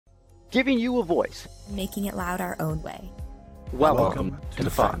giving you a voice, making it loud our own way. Welcome to the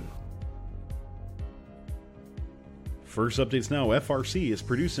fun. First Updates Now FRC is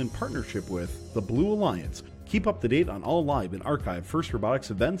produced in partnership with the Blue Alliance. Keep up to date on all live and archived First Robotics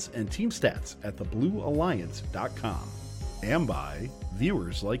events and team stats at thebluealliance.com. And by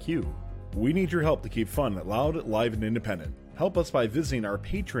viewers like you. We need your help to keep fun loud, live, and independent. Help us by visiting our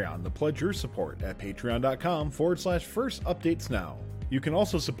Patreon to pledge your support at patreon.com/First Updates Now. You can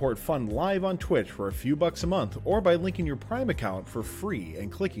also support fun live on Twitch for a few bucks a month or by linking your Prime account for free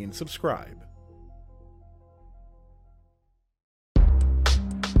and clicking subscribe.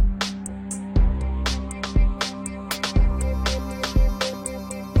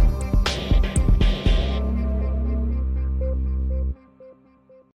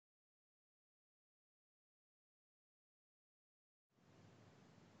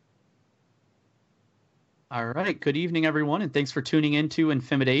 All right. Good evening, everyone, and thanks for tuning in to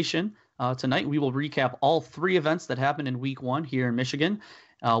InFiMidation. Tonight, we will recap all 3 events that happened in Week 1 here in Michigan.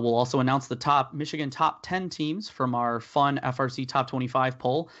 We'll also announce the Michigan top 10 teams from our fun FRC Top 25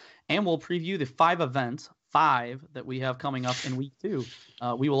 poll, and we'll preview the 5 events, 5 that we have coming up in Week 2.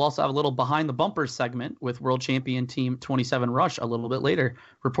 We will also have a little Behind the Bumpers segment with World Champion Team 27 Rush a little bit later.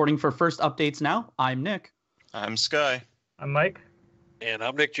 Reporting for First Updates Now, I'm Nick. I'm Sky. I'm Mike. And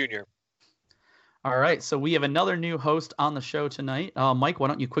I'm Nick Jr. All right, so we have another new host on the show tonight. Mike, why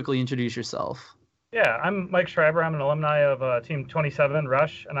don't you quickly introduce yourself? Yeah, I'm Mike Schreiber. I'm an alumni of Team 27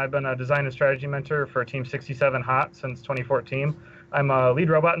 Rush, and I've been a design and strategy mentor for Team 67 Hot since 2014. I'm a lead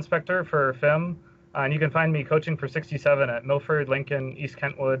robot inspector for FIM, and you can find me coaching for 67 at Milford, Lincoln, East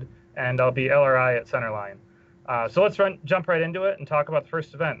Kentwood, and I'll be LRI at Centerline. So let's jump right into it and talk about the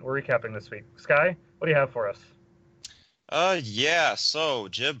first event we're recapping this week. Sky, what do you have for us? So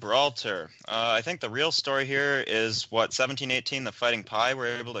Gibraltar. I think the real story here is what 1718, the Fighting Pie, were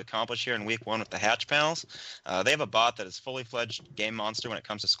able to accomplish here in Week 1 with the hatch panels. They have a bot that is fully fledged game monster when it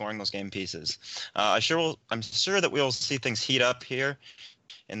comes to scoring those game pieces. I'm sure that we'll see things heat up here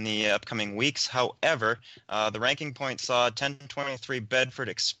in the upcoming weeks. However, the ranking point saw 1023 Bedford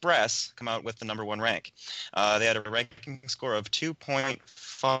Express come out with the number 1 rank. They had a ranking score of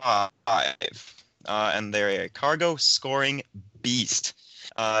 2.5. And they're a cargo scoring beast.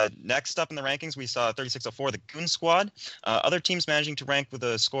 Next up in the rankings, we saw 3604, the Goon Squad. Other teams managing to rank with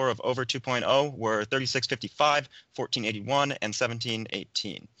a score of over 2.0 were 3655, 1481, and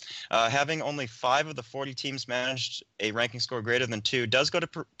 1718. Having only 5 of the 40 teams managed a ranking score greater than 2 does go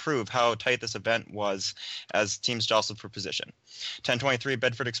to prove how tight this event was as teams jostled for position. 1023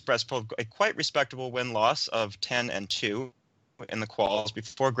 Bedford Express pulled a quite respectable win-loss of 10-2. In the quals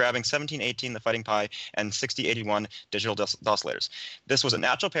before grabbing 1718 the Fighting Pie and 6081 Digital Doscilators. This was a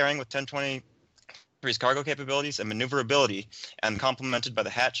natural pairing with 1023's cargo capabilities and maneuverability, and complemented by the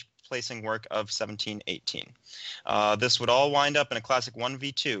hatch placing work of 1718. This would all wind up in a classic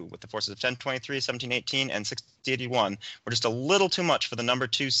 1v2 with the forces of 1023, 1718, and 6081 were just a little too much for the number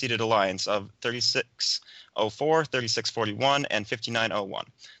 2 seeded alliance of 3604, 3641, and 5901.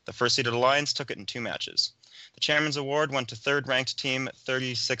 The first seeded alliance took it in 2 matches. The Chairman's Award went to 3rd-ranked team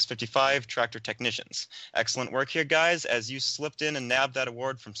 3655 Tractor Technicians. Excellent work here, guys, as you slipped in and nabbed that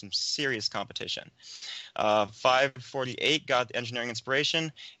award from some serious competition. 548 got the Engineering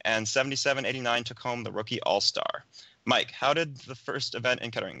Inspiration, and 7789 took home the Rookie All-Star. Mike, how did the first event in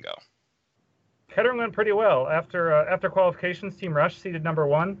Kettering go? Kettering went pretty well. After qualifications, Team Rush seeded number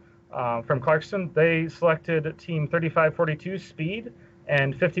 1 from Clarkston. They selected Team 3542 Speed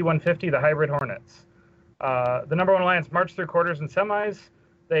and 5150 the Hybrid Hornets. The number 1 alliance marched through quarters and semis.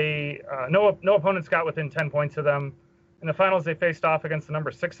 No opponents got within 10 points of them. In the finals, they faced off against the number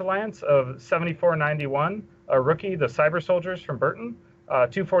 6 alliance of 7491, a rookie, the Cyber Soldiers from Burton,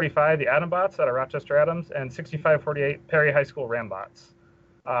 245, the Atombots out of Rochester Adams, and 6548 Perry High School Rambots.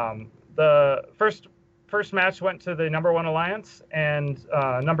 The first match went to the number 1 alliance, and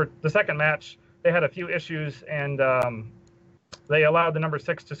the second match they had a few issues, and they allowed the number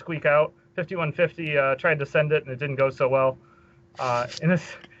 6 to squeak out. 5150 tried to send it, and it didn't go so well. So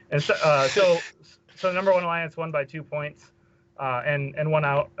the number 1 alliance won by 2 points and won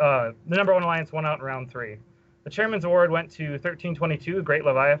out. The number 1 alliance won out in round 3. The Chairman's Award went to 1322 Great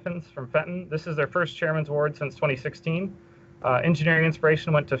Leviathans from Fenton. This is their first Chairman's Award since 2016. Engineering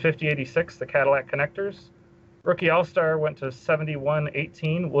Inspiration went to 5086 the Cadillac Connectors. Rookie All-Star went to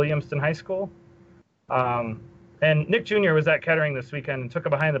 7118 Williamston High School. And Nick Jr. was at Kettering this weekend and took a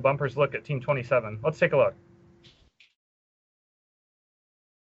behind-the-bumpers look at Team 27. Let's take a look.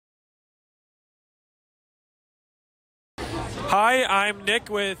 Hi, Hi, I'm Nick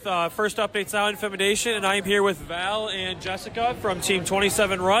with First Updates Now InFiMidation, and I'm here with Val and Jessica from Team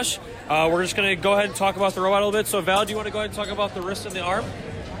 27 Rush. We're just going to go ahead and talk about the robot a little bit. So Val, do you want to go ahead and talk about the wrist and the arm?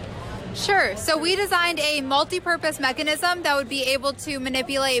 Sure. So we designed a multi-purpose mechanism that would be able to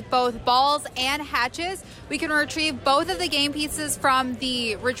manipulate both balls and hatches. We can retrieve both of the game pieces from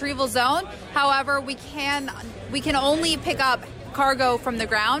the retrieval zone. However, we can only pick up cargo from the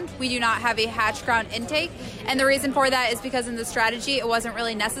ground. We do not have a hatch ground intake, and the reason for that is because in the strategy it wasn't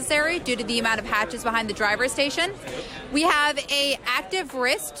really necessary due to the amount of hatches behind the driver's station. We have a active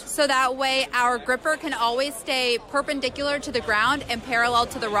wrist, so that way our gripper can always stay perpendicular to the ground and parallel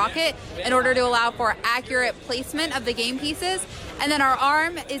to the rocket in order to allow for accurate placement of the game pieces. And then our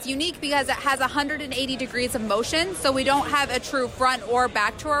arm is unique because it has 180 degrees of motion, so we don't have a true front or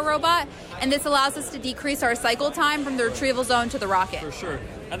back to our robot, and this allows us to decrease our cycle time from the retrieval zone to the rocket. For sure.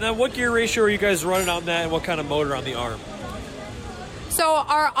 And then what gear ratio are you guys running on that, and what kind of motor on the arm? So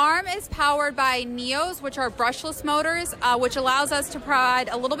our arm is powered by Neos, which are brushless motors, which allows us to provide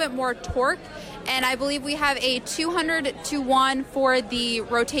a little bit more torque. And I believe we have a 200-to-1 for the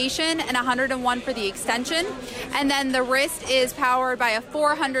rotation and 100-to-1 for the extension. And then the wrist is powered by a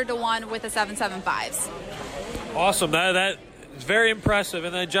 400-to-1 with a 775s. Awesome. That is very impressive.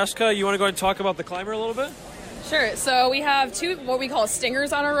 And then Jessica, you want to go ahead and talk about the climber a little bit? Sure. So we have two what we call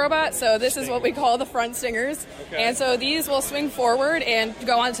stingers on our robot. So this is what we call the front stingers. Okay. And so these will swing forward and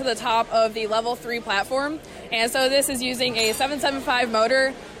go onto the top of the level 3 platform. And so this is using a 775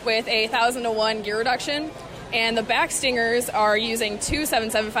 motor with a 1,000-to-1 gear reduction. And the back stingers are using two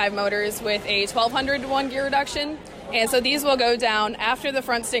 775 motors with a 1,200-to-1 gear reduction. And so these will go down after the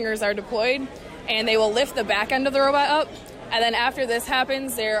front stingers are deployed, and they will lift the back end of the robot up. And then after this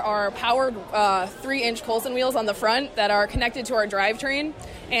happens, there are powered 3-inch Coulson wheels on the front that are connected to our drivetrain.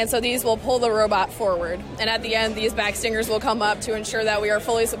 And so these will pull the robot forward. And at the end, these back stingers will come up to ensure that we are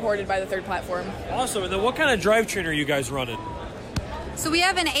fully supported by the third platform. Awesome. And then what kind of drivetrain are you guys running? So we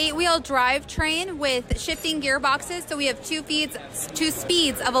have an 8-wheel drivetrain with shifting gearboxes. So we have two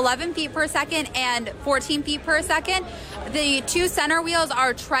speeds of 11 feet per second and 14 feet per second. The two center wheels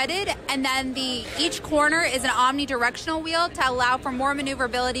are treaded, and then each corner is an omnidirectional wheel to allow for more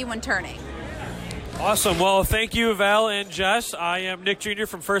maneuverability when turning. Awesome. Well, thank you, Val and Jess. I am Nick Jr.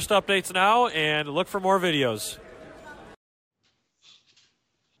 from First Updates Now, and look for more videos.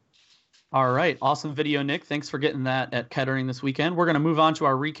 All right. Awesome video, Nick. Thanks for getting that at Kettering this weekend. We're going to move on to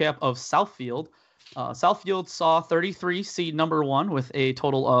our recap of Southfield. Southfield saw 33 seed number 1 with a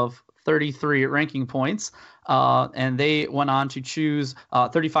total of 33 ranking points. And they went on to choose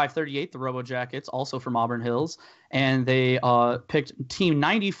 35-38, the Robo Jackets, also from Auburn Hills. And they picked Team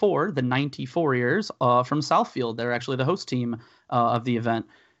 94, the 94ers, from Southfield. They're actually the host team of the event.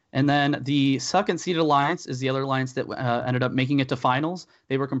 And then the second seeded alliance is the other alliance that ended up making it to finals.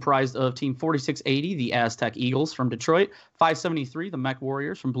 They were comprised of Team 4680, the Aztec Eagles from Detroit, 573, the Mech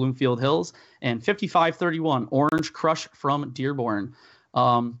Warriors from Bloomfield Hills, and 5531, Orange Crush from Dearborn.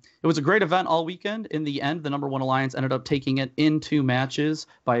 It was a great event all weekend. In the end, the number 1 alliance ended up taking it in 2 matches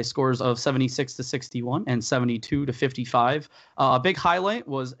by scores of 76-61 and 72-55. A big highlight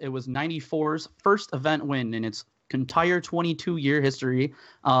was it was 94's first event win in its entire 22-year history.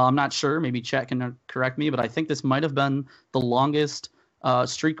 I'm not sure, maybe Chet can correct me, but I think this might have been the longest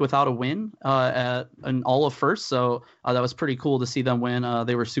streak without a win in all of first. So that was pretty cool to see them win.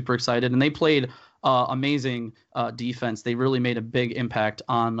 They were super excited, and they played amazing defense. They really made a big impact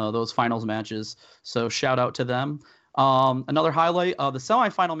on those finals matches. So shout out to them. Another highlight, the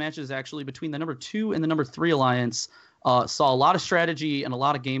semifinal matches actually between the number 2 and the number 3 alliance saw a lot of strategy and a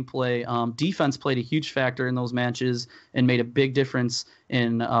lot of gameplay. Defense played a huge factor in those matches and made a big difference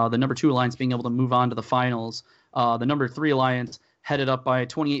in the number 2 alliance being able to move on to the finals. The number 3 alliance headed up by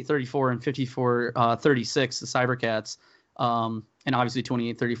 28-34 and 54-36, the Cybercats. And obviously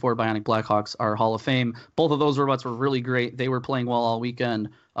 28-34 Bionic Blackhawks are Hall of Fame. Both of those robots were really great. They were playing well all weekend.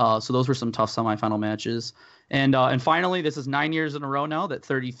 So those were some tough semifinal matches. And finally, this is 9 years in a row now that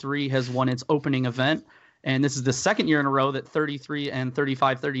 33 has won its opening event. And this is the second year in a row that 33 and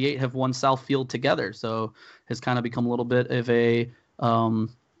 35-38 have won Southfield together. So has kind of become a little bit of a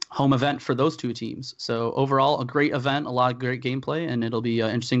home event for those two teams. So overall, a great event, a lot of great gameplay, and it'll be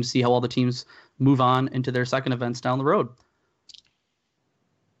interesting to see how all the teams move on into their second events down the road.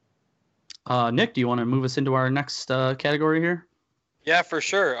 Nick, do you want to move us into our next category here? Yeah, for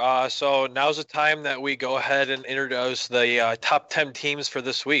sure. So now's the time that we go ahead and introduce the top 10 teams for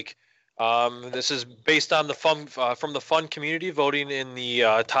this week. This is based on the fun from the fun community voting in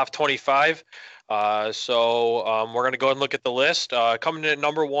the top 25. So we're going to go ahead and look at the list. Coming in at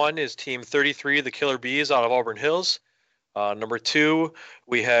number 1 is Team 33, the Killer Bees out of Auburn Hills. Number 2,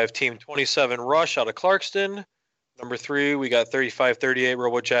 we have Team 27 Rush out of Clarkston. Number 3, we got 3538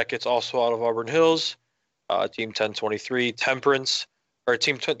 Robo Jackets, also out of Auburn Hills. Team 1023 Temperance, or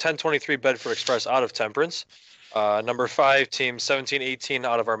Team 1023 Bedford Express out of Temperance. Number 5, Team 1718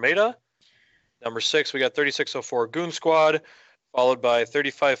 out of Armada. Number 6, we got 3604 Goon Squad, followed by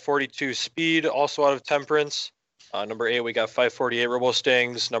 3542 Speed, also out of Temperance. Number 8, we got 548 Robo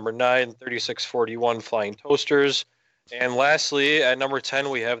Stings. Number 9, 3641 Flying Toasters. And lastly, at number 10,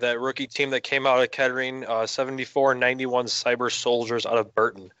 we have that rookie team that came out of Kettering, 7491 Cyber Soldiers out of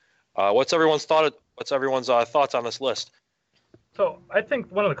Burton. What's everyone's thoughts on this list? So I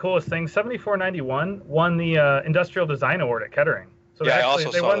think one of the coolest things, 7491 won the Industrial Design Award at Kettering. So yeah, I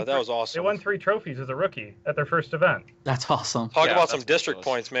also saw that. That was awesome. They won 3 trophies as a rookie at their first event. That's awesome. Talk about some district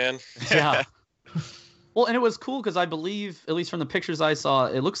points, man. Yeah. Well, and it was cool because I believe, at least from the pictures I saw,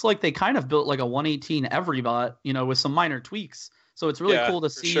 it looks like they kind of built like a 118 Everybot, with some minor tweaks. So it's really cool to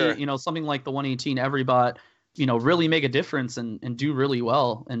see, something like the 118 Everybot, really make a difference and do really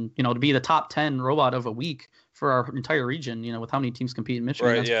well. And, to be the top 10 robot of a week for our entire region, with how many teams compete in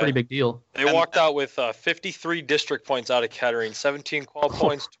Michigan, that's a pretty big deal. They walked out with 53 district points out of Kettering, 17 qual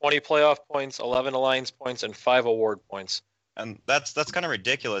points, 20 playoff points, 11 alliance points, and 5 award points. And that's kind of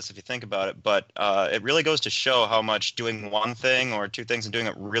ridiculous if you think about it, but it really goes to show how much doing one thing or two things and doing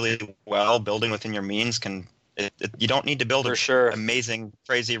it really well, building wwithin your means you don't need to build an amazing,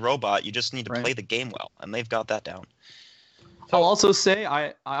 crazy robot. You just need to play the game well, and they've got that down. I'll also say,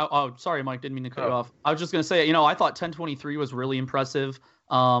 oh, sorry, Mike, didn't mean to cut you off. I was just going to say, I thought 1023 was really impressive.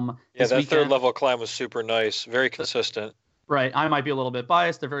 That third level climb was super nice, very consistent. Right, I might be a little bit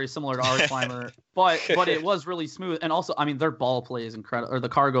biased. They're very similar to our climber, but it was really smooth. And also, their ball play is incredible, or the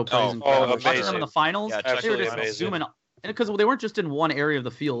cargo play is incredible. Watching them in the finals, they were just amazing. zooming, because they weren't just in one area of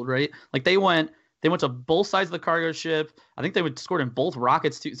the field, right? Like they went to both sides of the cargo ship. I think they scored in both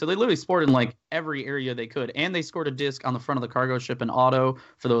rockets too. So they literally scored in like every area they could, and they scored a disc on the front of the cargo ship in auto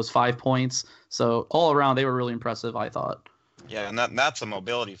for those 5 points. So all around, they were really impressive, I thought. Yeah, and that's a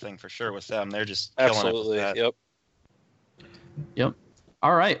mobility thing for sure with them. They're just absolutely killing it with that. Yep.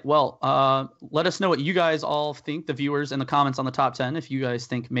 All right. Well, let us know what you guys all think, the viewers, in the comments on the top 10, if you guys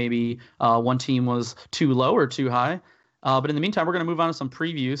think maybe one team was too low or too high. But in the meantime, we're going to move on to some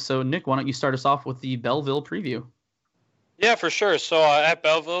previews. So, Nick, why don't you start us off with the Belleville preview? Yeah, for sure. So at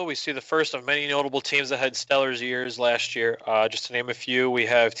Belleville, we see the first of many notable teams that had stellar years last year. Just to name a few, we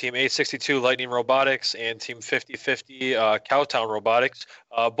have Team 862 Lightning Robotics and Team 5050 Cowtown Robotics,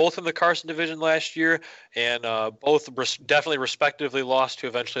 both in the Carson division last year, and both definitely respectively lost to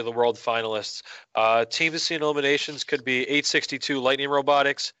eventually the world finalists. Teams to see in eliminations could be 862 Lightning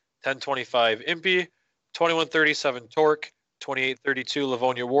Robotics, 1025 Impy, 2137 Torque, 2832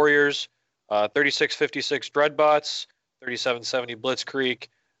 Livonia Warriors, 3656 Dreadbots, 3770 Blitzkrieg,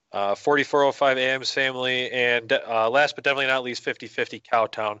 4405 AM's Family, and last but definitely not least, 5050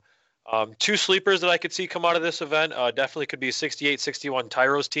 Cowtown. Two sleepers that I could see come out of this event definitely could be 6861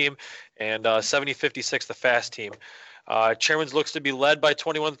 Tyro's team and 7056 the Fast team. Chairman's looks to be led by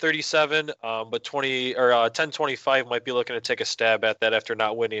 2137, but 1025 might be looking to take a stab at that after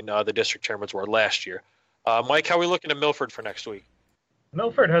not winning the district chairman's award last year. Mike, how are we looking at Milford for next week?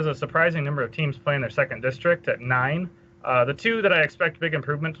 Milford has a surprising number of teams playing their second district at 9. The two that I expect big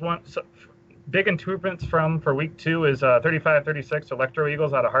improvements from for week 2 is 3536 Electro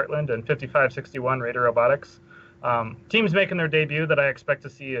Eagles out of Heartland and 5561 Raider Robotics. Teams making their debut that I expect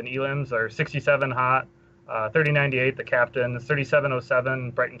to see in Elims are 67 Hot, 3098 the Captains, 3707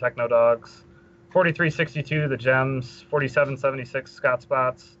 Brighton Techno Dogs, 4362 the Gems, 4776 Scott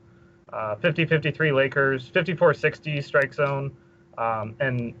Spots, 5053 Lakers, 5460 Strike Zone,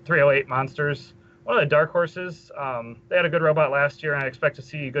 and 308 Monsters. One of the dark horses, they had a good robot last year, and I expect to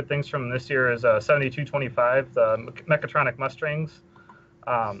see good things from them this year, is 7225, the Mechatronic Mustangs.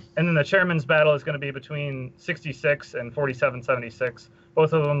 And then the chairman's battle is going to be between 66 and 4776.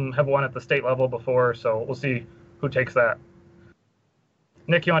 Both of them have won at the state level before, so we'll see who takes that.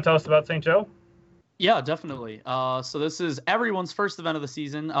 Nick, you want to tell us about St. Joe? Yeah, definitely. So this is everyone's first event of the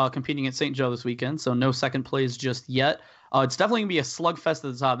season, competing at St. Joe this weekend, so no second place just yet. It's definitely going to be a slugfest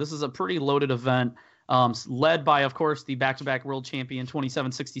at the top. This is a pretty loaded event, led by, of course, the back-to-back world champion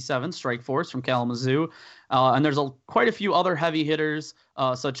 2767 Strike Force from Kalamazoo. And there's quite a few other heavy hitters,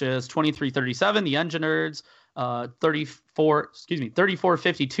 such as 2337, the Engine Nerds,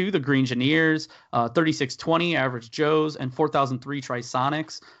 3452, the Green Engineers, 3620, Average Joes, and 4003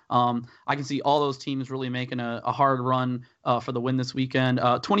 Trisonics. I can see all those teams really making a hard run for the win this weekend.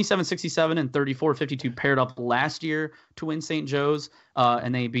 2767 and 3452 paired up last year to win St. Joe's,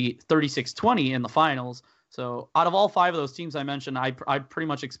 and they beat 3620 in the finals. So out of all 5 of those teams I mentioned, I pretty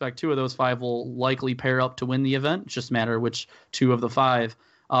much expect 2 of those 5 will likely pair up to win the event. It's just a matter of which 2 of the 5.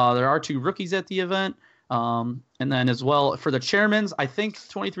 There are 2 rookies at the event. And then as well for the chairmans, I think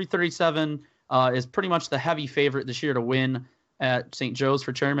 2337 is pretty much the heavy favorite this year to win at St. Joe's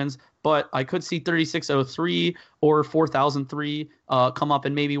for chairmans. But I could see 3603 or 4003 come up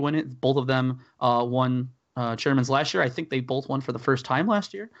and maybe win it. Both of them won chairmans last year. I think they both won for the first time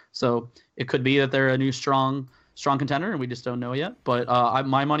last year. So it could be that they're a new strong contender, and we just don't know yet. But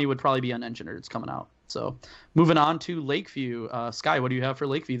my money would probably be on Engineers coming out. So moving on to Lakeview. Sky, what do you have for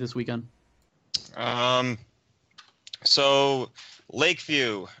Lakeview this weekend? So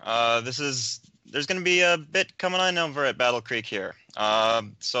Lakeview, there's going to be a bit coming on over at Battle Creek here.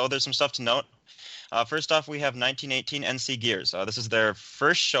 So there's some stuff to note. First off, we have 1918 NC Gears. This is their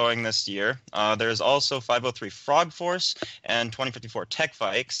first showing this year. There's also 503 Frog Force and 2054 Tech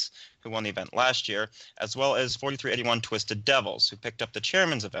Vikes, who won the event last year, as well as 4381 Twisted Devils, who picked up the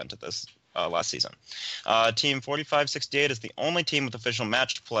chairman's event at this last season. Team 4568 is the only team with official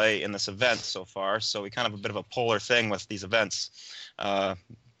match play in this event so far, so we kind of have a bit of a polar thing with these events.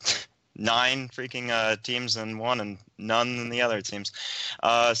 9 freaking teams in one and none in the other teams.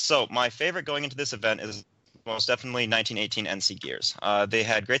 So my favorite going into this event is most definitely 1918 NC Gears. They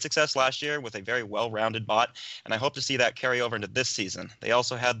had great success last year with a very well-rounded bot, and I hope to see that carry over into this season. They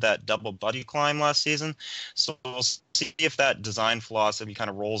also had that double buddy climb last season, so we'll see if that design philosophy kind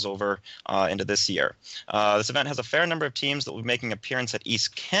of rolls over into this year. This event has a fair number of teams that will be making an appearance at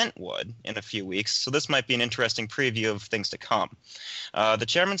East Kentwood in a few weeks, so this might be an interesting preview of things to come. The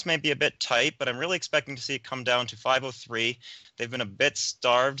chairmans may be a bit tight, but I'm really expecting to see it come down to 503. They've been a bit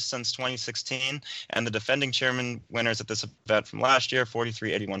starved since 2016, and the defending chairman winners at this event from last year,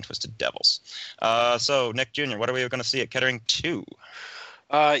 4381 Twisted Devils. So, Nick Jr., what are we going to see at Kettering 2?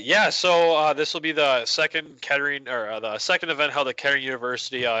 So this will be the second Kettering, or the second event held at Kettering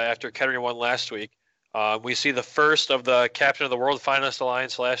University after Kettering won last week. We see the first of the Captain of the World Finalist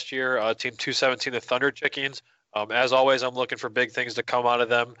Alliance last year, Team 217, the Thunder Chickens. As always, I'm looking for big things to come out of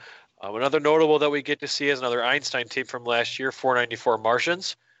them. Another notable that we get to see is another Einstein team from last year, 494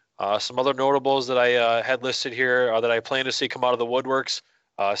 Martians. Some other notables that I had listed here that I plan to see come out of the woodworks.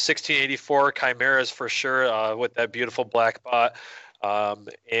 1684 Chimeras for sure with that beautiful black bot.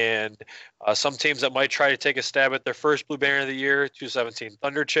 And some teams that might try to take a stab at their first Blue Banner of the year, 217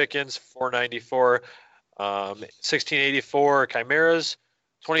 Thunder Chickens, 494, 1684 Chimeras,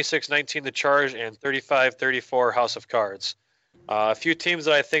 2619 The Charge, and 3534 House of Cards. A few teams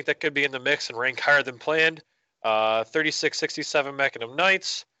that I think that could be in the mix and rank higher than planned, 3667 Mackinum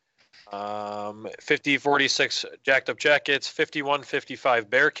Knights, 5046 Jacked Up Jackets, 5155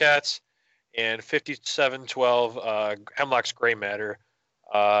 Bearcats, and 5712 Hemlock's Gray Matter.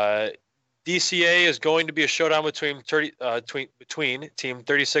 DCA is going to be a showdown between Team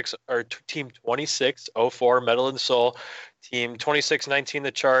 36 or Team 2604 Metal and Soul, Team 2619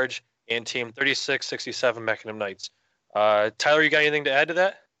 The Charge, and Team 3667 Mackinum Knights. Tyler, you got anything to add to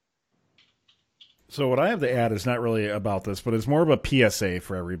that? So what I have to add is not really about this, but it's more of a PSA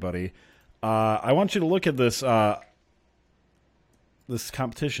for everybody. I want you to look at this this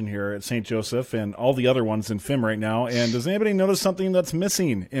competition here at St. Joseph and all the other ones in FIM right now, and does anybody notice something that's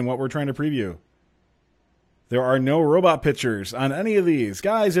missing in what we're trying to preview? There are no robot pictures on any of these.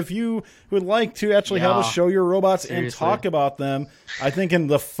 Guys, if you would like to actually have us show your robots and talk about them, I think in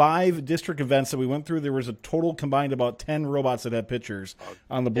the 5 district events that we went through, there was a total combined about 10 robots that had pictures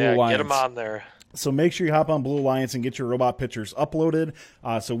on the Blue Alliance. Get them on there. So make sure you hop on Blue Alliance and get your robot pictures uploaded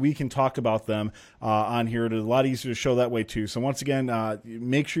so we can talk about them on here. It's a lot easier to show that way, too. So once again,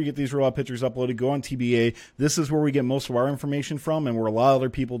 make sure you get these robot pictures uploaded. Go on TBA. This is where we get most of our information from and where a lot of other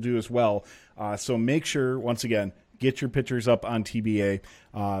people do as well. So make sure, once again, get your pictures up on TBA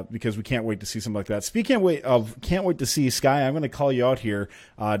because we can't wait to see something like that. Speaking of can't wait to see, Sky, I'm going to call you out here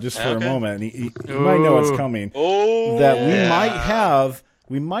just for a moment. You might know what's coming.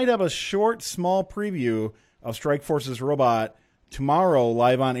 We might have a short, small preview of Strike Force's robot tomorrow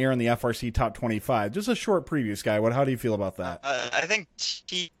live on air in the FRC Top 25. Just a short preview, Sky. How do you feel about that? I think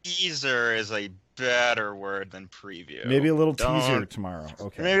teaser is a better word than preview. Maybe a little teaser tomorrow.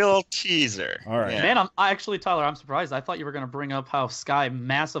 Okay. Maybe a little teaser. All right. Yeah. Man, Tyler, I'm surprised. I thought you were going to bring up how Sky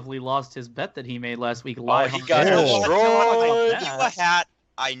massively lost his bet that he made last week live. He got destroyed. You a hat.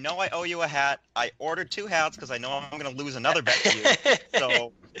 I know I owe you a hat. I ordered 2 hats because I know I'm going to lose another bet to you.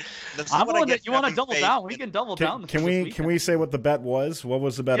 So this is what I get. You want to double down? We can double down. Can we say what the bet was? What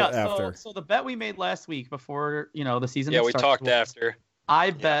was the bet after? So the bet we made last week before the season. Yeah, we talked after. I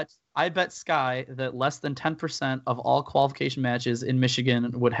bet I bet Sky that less than 10% of all qualification matches in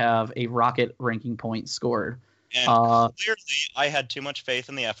Michigan would have a Rocket ranking point scored. And clearly, I had too much faith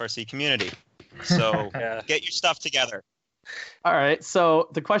in the FRC community. So get your stuff together. All right. So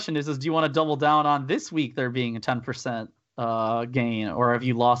the question is do you want to double down on this week there being a 10% gain, or have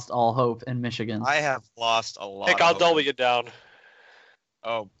you lost all hope in Michigan? I have lost a lot. Nick, I'll double you down.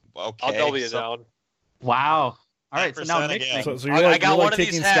 Oh, okay. I'll double you down. Wow. All right. So now Nick. So you're like, you're like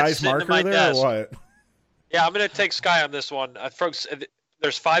taking Sky's marker there, or what? Yeah, I'm going to take Sky on this one.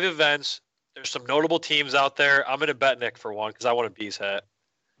 There's 5 events. There's some notable teams out there. I'm going to bet Nick for one because I want a Bees hat.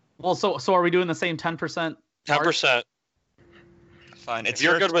 Well, so are we doing the same 10%? 10%. Fine. It's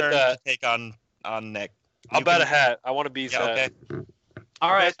you're your good with turn that. to take on Nick. I'll bet a hat. I want a Bees hat. Okay.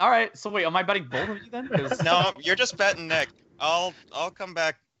 All right. So wait, am I betting both of you then? No, you're just betting Nick. I'll come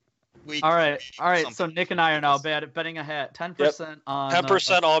back. All right. So Nick and I are now betting a hat. 10% on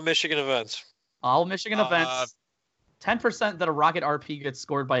 10% all Michigan events. All Michigan events. 10% that a Rocket RP gets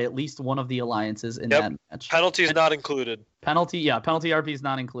scored by at least one of the alliances in that match. Penalties not included. Penalty RP is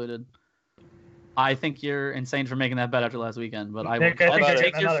not included. I think you're insane for making that bet after last weekend, but Nick, I will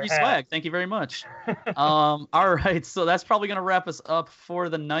take your free swag. Thank you very much. All right, so that's probably going to wrap us up for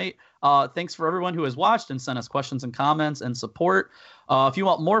the night. Thanks for everyone who has watched and sent us questions and comments and support. If you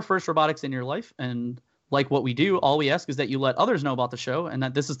want more First Robotics in your life and like what we do, all we ask is that you let others know about the show and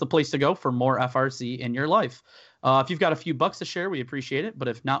that this is the place to go for more FRC in your life. If you've got a few bucks to share, we appreciate it. But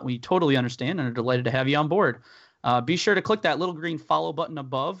if not, we totally understand and are delighted to have you on board. Be sure to click that little green follow button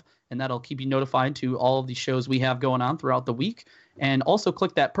above, and that'll keep you notified to all of the shows we have going on throughout the week. And also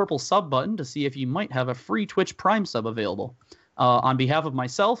click that purple sub button to see if you might have a free Twitch Prime sub available. On behalf of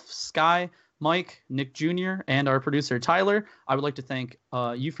myself, Sky, Mike, Nick Jr., and our producer, Tyler, I would like to thank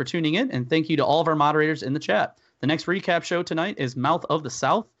you for tuning in, and thank you to all of our moderators in the chat. The next recap show tonight is Mouth of the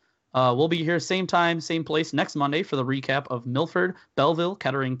South. We'll be here same time, same place next Monday for the recap of Milford, Belleville,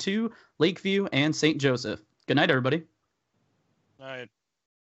 Kettering 2, Lakeview, and St. Joseph. Good night, everybody. All right.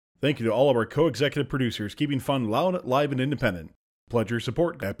 Thank you to all of our co-executive producers, keeping fun loud, live, and independent. Pledge your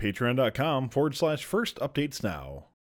support at patreon.com/first updates now.